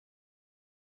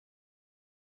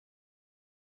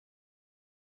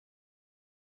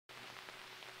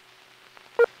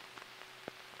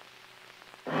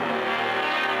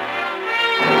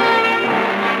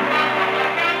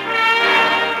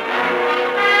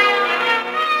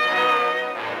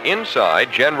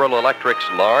Inside General Electric's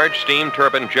large steam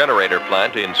turbine generator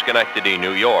plant in Schenectady,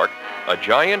 New York, a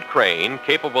giant crane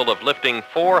capable of lifting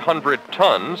 400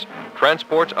 tons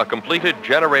transports a completed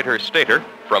generator stator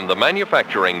from the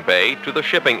manufacturing bay to the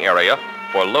shipping area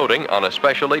for loading on a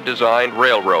specially designed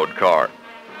railroad car.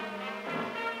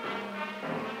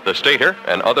 The stator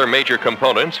and other major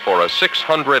components for a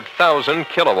 600,000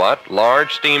 kilowatt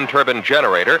large steam turbine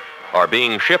generator are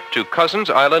being shipped to Cousins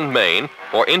Island, Maine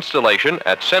for installation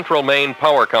at Central Maine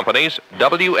Power Company's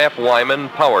W.F. Wyman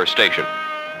Power Station.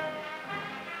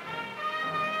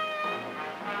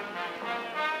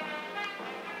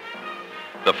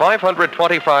 The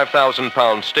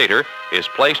 525,000-pound stator is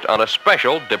placed on a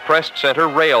special depressed center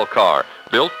rail car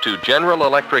built to General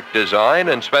Electric design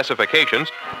and specifications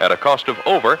at a cost of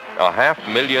over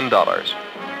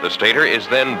 $500,000. The stator is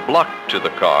then blocked to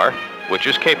the car, which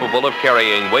is capable of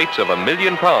carrying weights of 1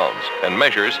 million pounds and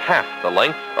measures half the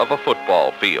length of a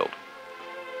football field.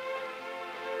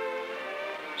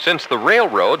 Since the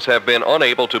railroads have been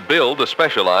unable to build the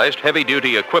specialized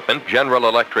heavy-duty equipment General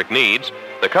Electric needs,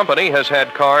 the company has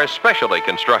had cars specially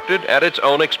constructed at its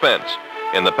own expense.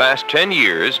 In the past 10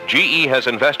 years, GE has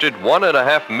invested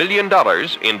 $1.5 million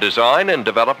in design and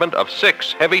development of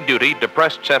 6 heavy-duty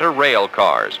depressed center rail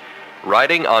cars.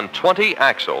 Riding on 20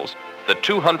 axles, the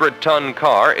 200-ton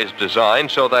car is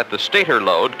designed so that the stator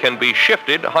load can be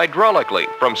shifted hydraulically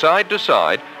from side to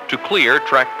side to clear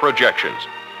track projections.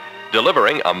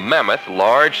 Delivering a mammoth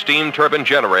large steam turbine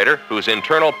generator whose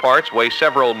internal parts weigh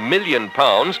several million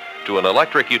pounds to an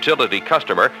electric utility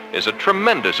customer is a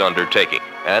tremendous undertaking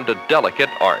and a delicate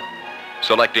art.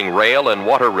 Selecting rail and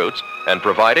water routes and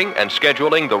providing and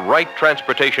scheduling the right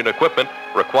transportation equipment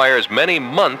requires many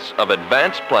months of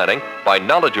advanced planning by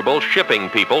knowledgeable shipping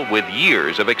people with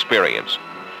years of experience.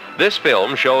 This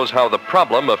film shows how the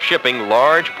problem of shipping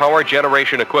large power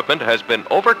generation equipment has been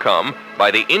overcome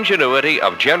by the ingenuity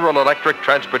of General Electric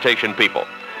transportation people.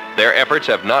 Their efforts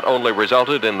have not only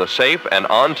resulted in the safe and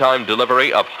on-time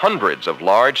delivery of hundreds of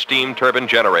large steam turbine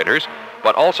generators,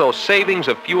 but also savings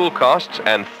of fuel costs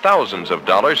and thousands of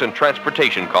dollars in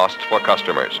transportation costs for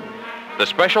customers. The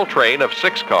special train of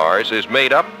 6 cars is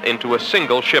made up into a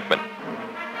single shipment.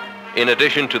 In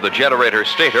addition to the generator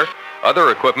stator,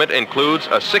 other equipment includes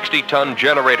a 60-ton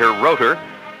generator rotor,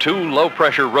 2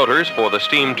 low-pressure rotors for the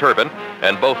steam turbine,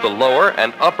 and both the lower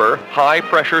and upper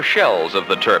high-pressure shells of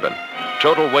the turbine.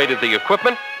 Total weight of the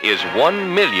equipment is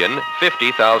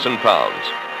 1,050,000 pounds.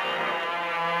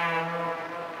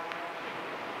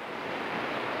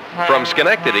 From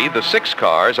Schenectady, the 6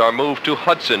 cars are moved to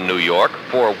Hudson, New York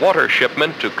for water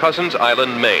shipment to Cousins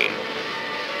Island, Maine.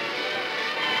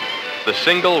 The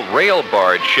single rail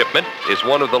barge shipment is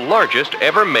one of the largest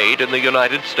ever made in the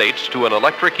United States to an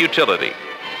electric utility.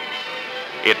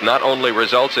 It not only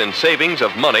results in savings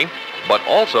of money, but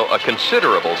also a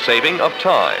considerable saving of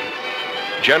time.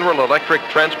 General Electric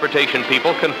transportation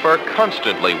people confer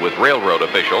constantly with railroad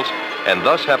officials and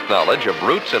thus have knowledge of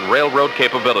routes and railroad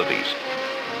capabilities.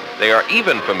 They are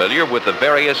even familiar with the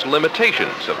various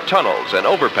limitations of tunnels and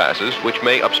overpasses which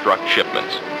may obstruct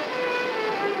shipments.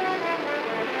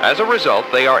 As a result,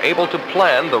 they are able to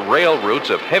plan the rail routes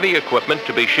of heavy equipment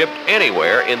to be shipped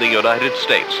anywhere in the United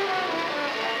States.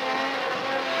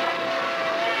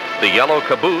 The yellow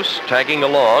caboose tagging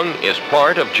along is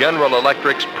part of General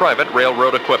Electric's private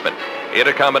railroad equipment. It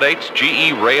accommodates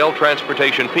GE rail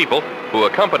transportation people who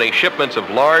accompany shipments of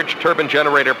large turbine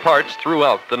generator parts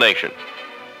throughout the nation.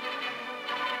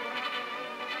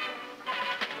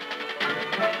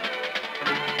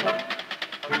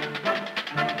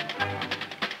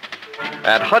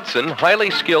 At Hudson,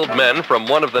 highly skilled men from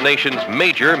one of the nation's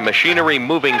major machinery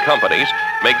moving companies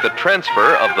make the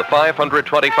transfer of the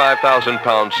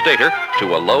 525,000-pound stator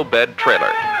to a low-bed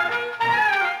trailer.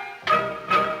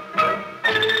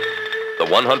 The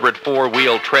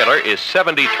 104-wheel trailer is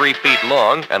 73 feet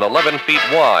long and 11 feet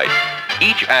wide.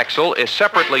 Each axle is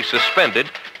separately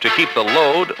suspended to keep the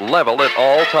load level at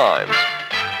all times.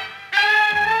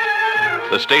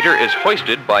 The stator is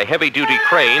hoisted by heavy-duty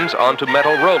cranes onto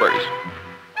metal rollers.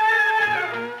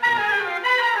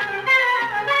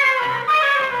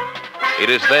 It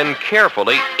is then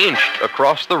carefully inched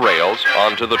across the rails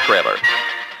onto the trailer.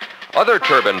 Other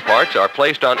turbine parts are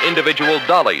placed on individual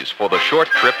dollies for the short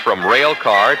trip from rail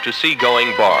car to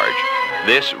seagoing barge.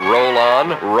 This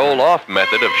roll-on, roll-off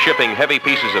method of shipping heavy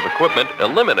pieces of equipment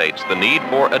eliminates the need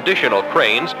for additional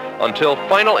cranes until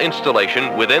final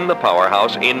installation within the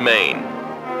powerhouse in Maine.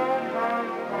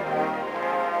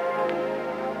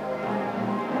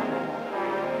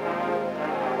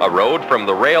 A road from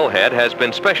the railhead has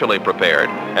been specially prepared,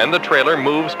 and the trailer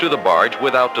moves to the barge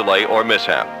without delay or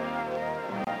mishap.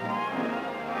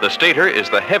 The stator is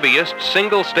the heaviest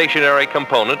single stationary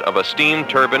component of a steam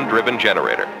turbine-driven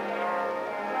generator.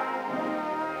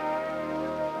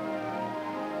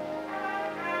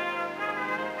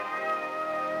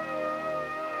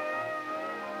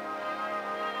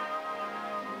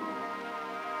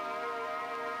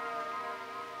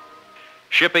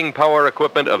 Shipping power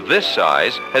equipment of this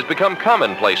size has become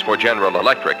commonplace for General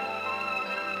Electric.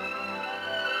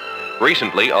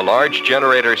 Recently, a large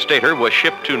generator stator was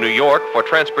shipped to New York for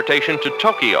transportation to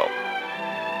Tokyo.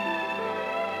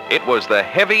 It was the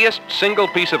heaviest single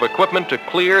piece of equipment to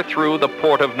clear through the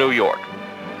port of New York.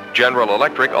 General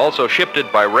Electric also shipped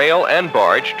it by rail and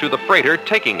barge to the freighter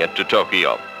taking it to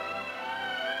Tokyo.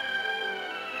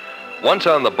 Once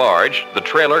on the barge, the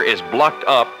trailer is blocked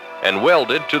up and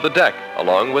welded to the deck,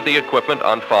 along with the equipment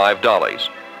on 5 dollies.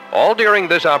 All during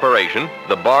this operation,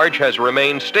 the barge has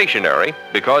remained stationary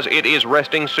because it is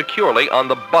resting securely on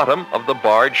the bottom of the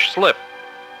barge slip.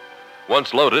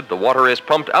 Once loaded, the water is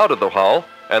pumped out of the hull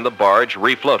and the barge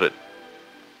refloated.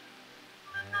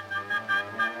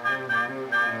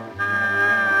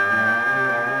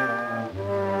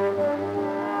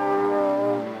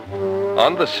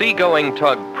 On the seagoing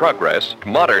tug Progress,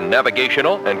 modern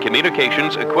navigational and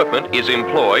communications equipment is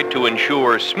employed to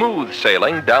ensure smooth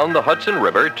sailing down the Hudson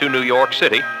River to New York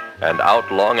City and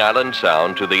out Long Island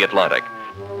Sound to the Atlantic.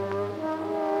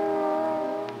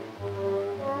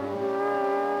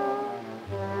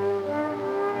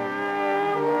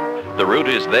 The route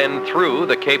is then through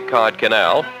the Cape Cod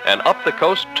Canal and up the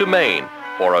coast to Maine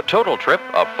for a total trip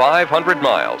of 500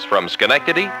 miles from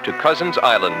Schenectady to Cousins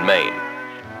Island, Maine.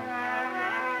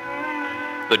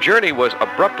 The journey was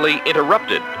abruptly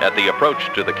interrupted at the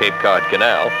approach to the Cape Cod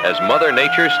Canal as Mother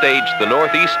Nature staged the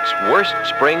Northeast's worst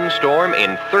spring storm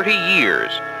in 30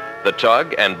 years. The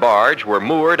tug and barge were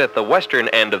moored at the western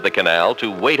end of the canal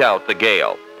to wait out the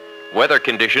gale. Weather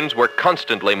conditions were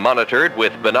constantly monitored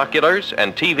with binoculars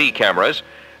and TV cameras,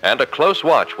 and a close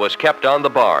watch was kept on the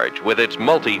barge with its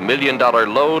multi-million-dollar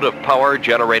load of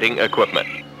power-generating equipment.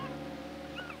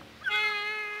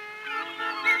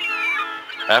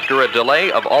 After a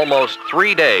delay of almost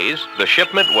 3 days, the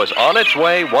shipment was on its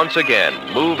way once again,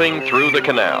 moving through the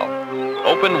canal.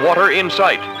 Open water in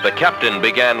sight, the captain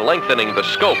began lengthening the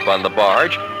scope on the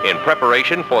barge in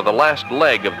preparation for the last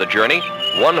leg of the journey,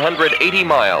 180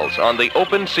 miles on the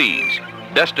open seas.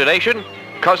 Destination,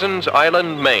 Cousins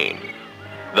Island, Maine.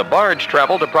 The barge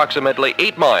traveled approximately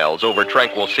 8 miles over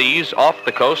tranquil seas off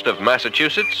the coast of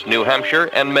Massachusetts, New Hampshire,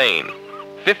 and Maine.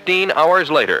 15 hours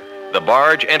later, the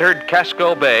barge entered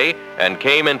Casco Bay and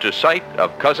came into sight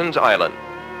of Cousins Island.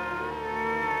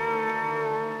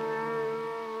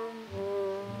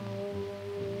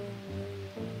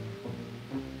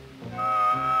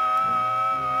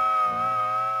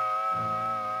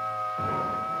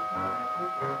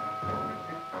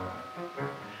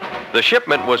 The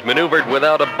shipment was maneuvered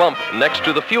without a bump next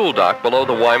to the fuel dock below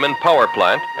the Wyman Power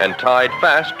Plant and tied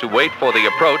fast to wait for the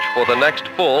approach for the next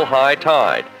full high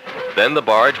tide. Then the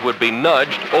barge would be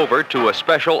nudged over to a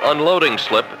special unloading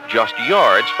slip just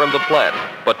yards from the plant,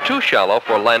 but too shallow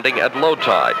for landing at low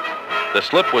tide. The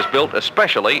slip was built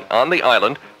especially on the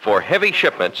island for heavy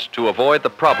shipments to avoid the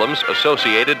problems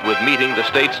associated with meeting the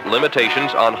state's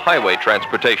limitations on highway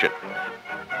transportation.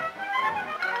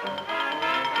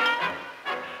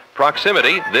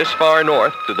 Proximity this far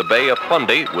north to the Bay of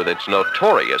Fundy with its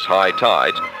notorious high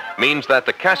tides means that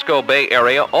the Casco Bay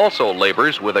area also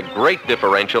labors with a great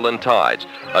differential in tides,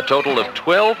 a total of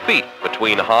 12 feet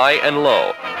between high and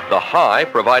low, the high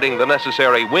providing the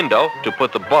necessary window to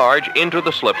put the barge into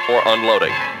the slip for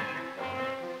unloading.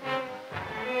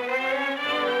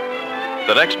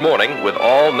 The next morning, with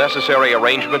all necessary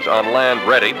arrangements on land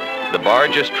ready, the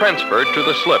barge is transferred to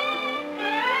the slip.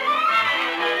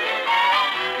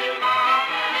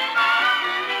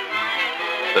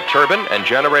 The turbine and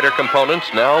generator components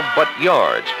now but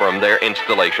yards from their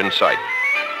installation site.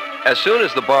 As soon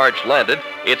as the barge landed,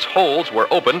 its holes were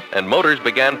open and motors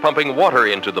began pumping water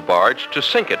into the barge to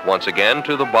sink it once again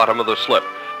to the bottom of the slip.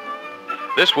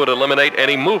 This would eliminate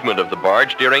any movement of the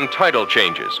barge during tidal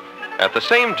changes. At the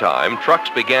same time, trucks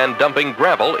began dumping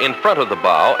gravel in front of the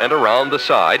bow and around the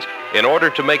sides in order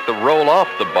to make the roll off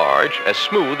the barge as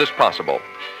smooth as possible.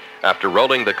 After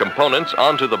rolling the components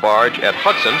onto the barge at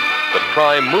Hudson, the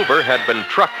prime mover had been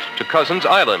trucked to Cousins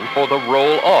Island for the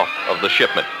roll-off of the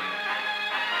shipment.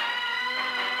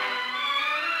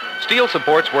 Steel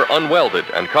supports were unwelded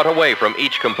and cut away from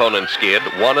each component skid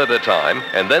one at a time,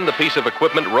 and then the piece of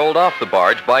equipment rolled off the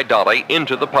barge by dolly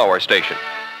into the power station.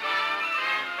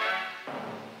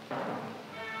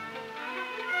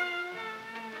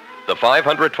 The The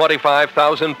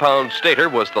 525,000-pound stator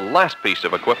was the last piece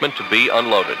of equipment to be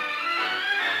unloaded.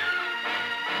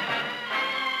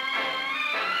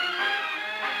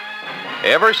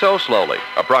 Ever so slowly,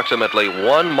 approximately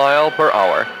 1 mile per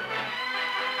hour,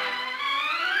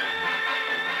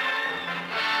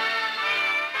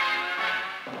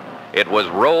 it was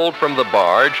rolled from the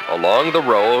barge along the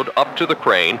road up to the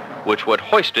crane, which would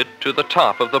hoist it to the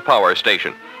top of the power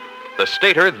station. The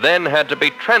stator then had to be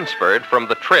transferred from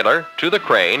the trailer to the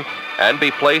crane and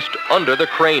be placed under the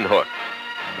crane hook.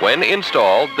 When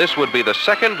installed, this would be the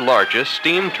second largest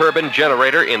steam turbine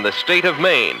generator in the state of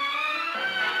Maine.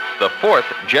 The fourth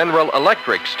General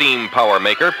Electric steam power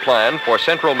maker planned for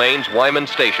Central Maine's Wyman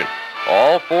Station.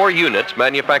 All 4 units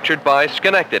manufactured by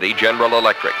Schenectady General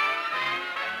Electric.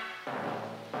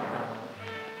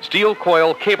 Steel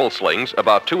coil cable slings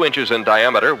about 2 inches in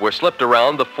diameter were slipped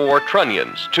around the 4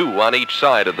 trunnions, 2 on each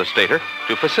side of the stator,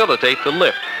 to facilitate the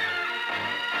lift.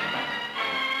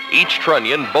 Each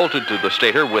trunnion bolted to the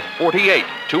stator with 48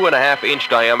 2.5-inch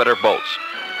diameter bolts.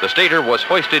 The stator was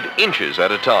hoisted inches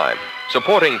at a time.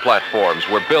 Supporting platforms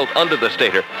were built under the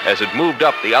stator as it moved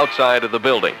up the outside of the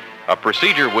building, a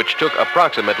procedure which took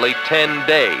approximately 10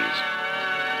 days.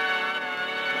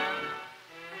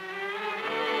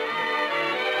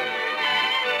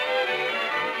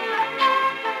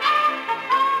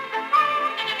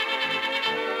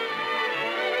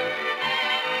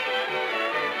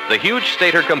 The huge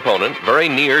stator component, very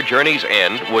near journey's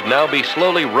end, would now be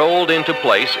slowly rolled into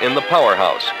place in the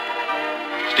powerhouse.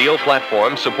 Steel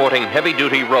platforms supporting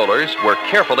heavy-duty rollers were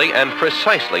carefully and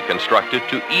precisely constructed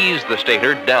to ease the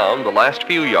stator down the last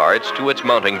few yards to its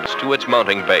mounting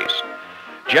base.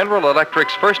 General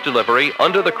Electric's first delivery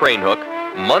under the crane hook,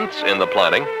 months in the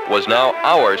planning, was now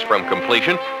hours from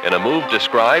completion in a move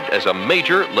described as a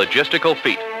major logistical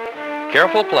feat.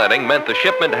 Careful planning meant the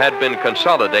shipment had been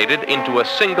consolidated into a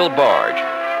single barge.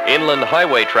 Inland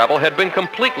highway travel had been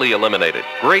completely eliminated,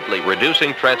 greatly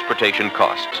reducing transportation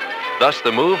costs. Thus,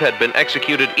 the move had been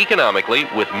executed economically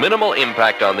with minimal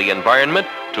impact on the environment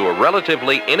to a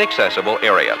relatively inaccessible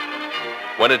area.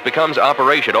 When it becomes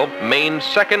operational, Maine's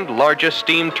second largest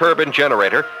steam turbine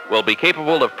generator will be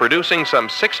capable of producing some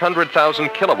 600,000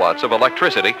 kilowatts of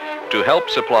electricity to help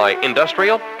supply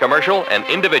industrial, commercial, and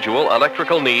individual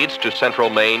electrical needs to Central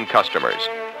Maine customers.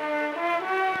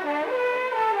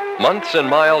 Months and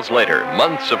miles later,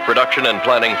 months of production and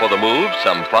planning for the move,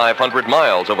 some 500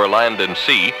 miles over land and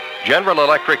sea, General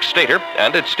Electric's stator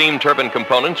and its steam turbine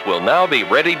components will now be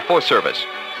readied for service.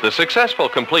 The successful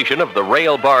completion of the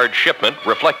rail barge shipment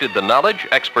reflected the knowledge,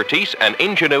 expertise, and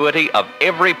ingenuity of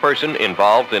every person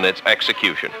involved in its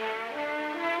execution.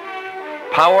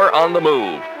 Power on the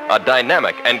Move, a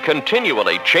dynamic and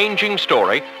continually changing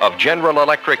story of General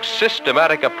Electric's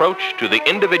systematic approach to the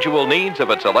individual needs of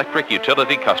its electric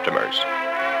utility customers.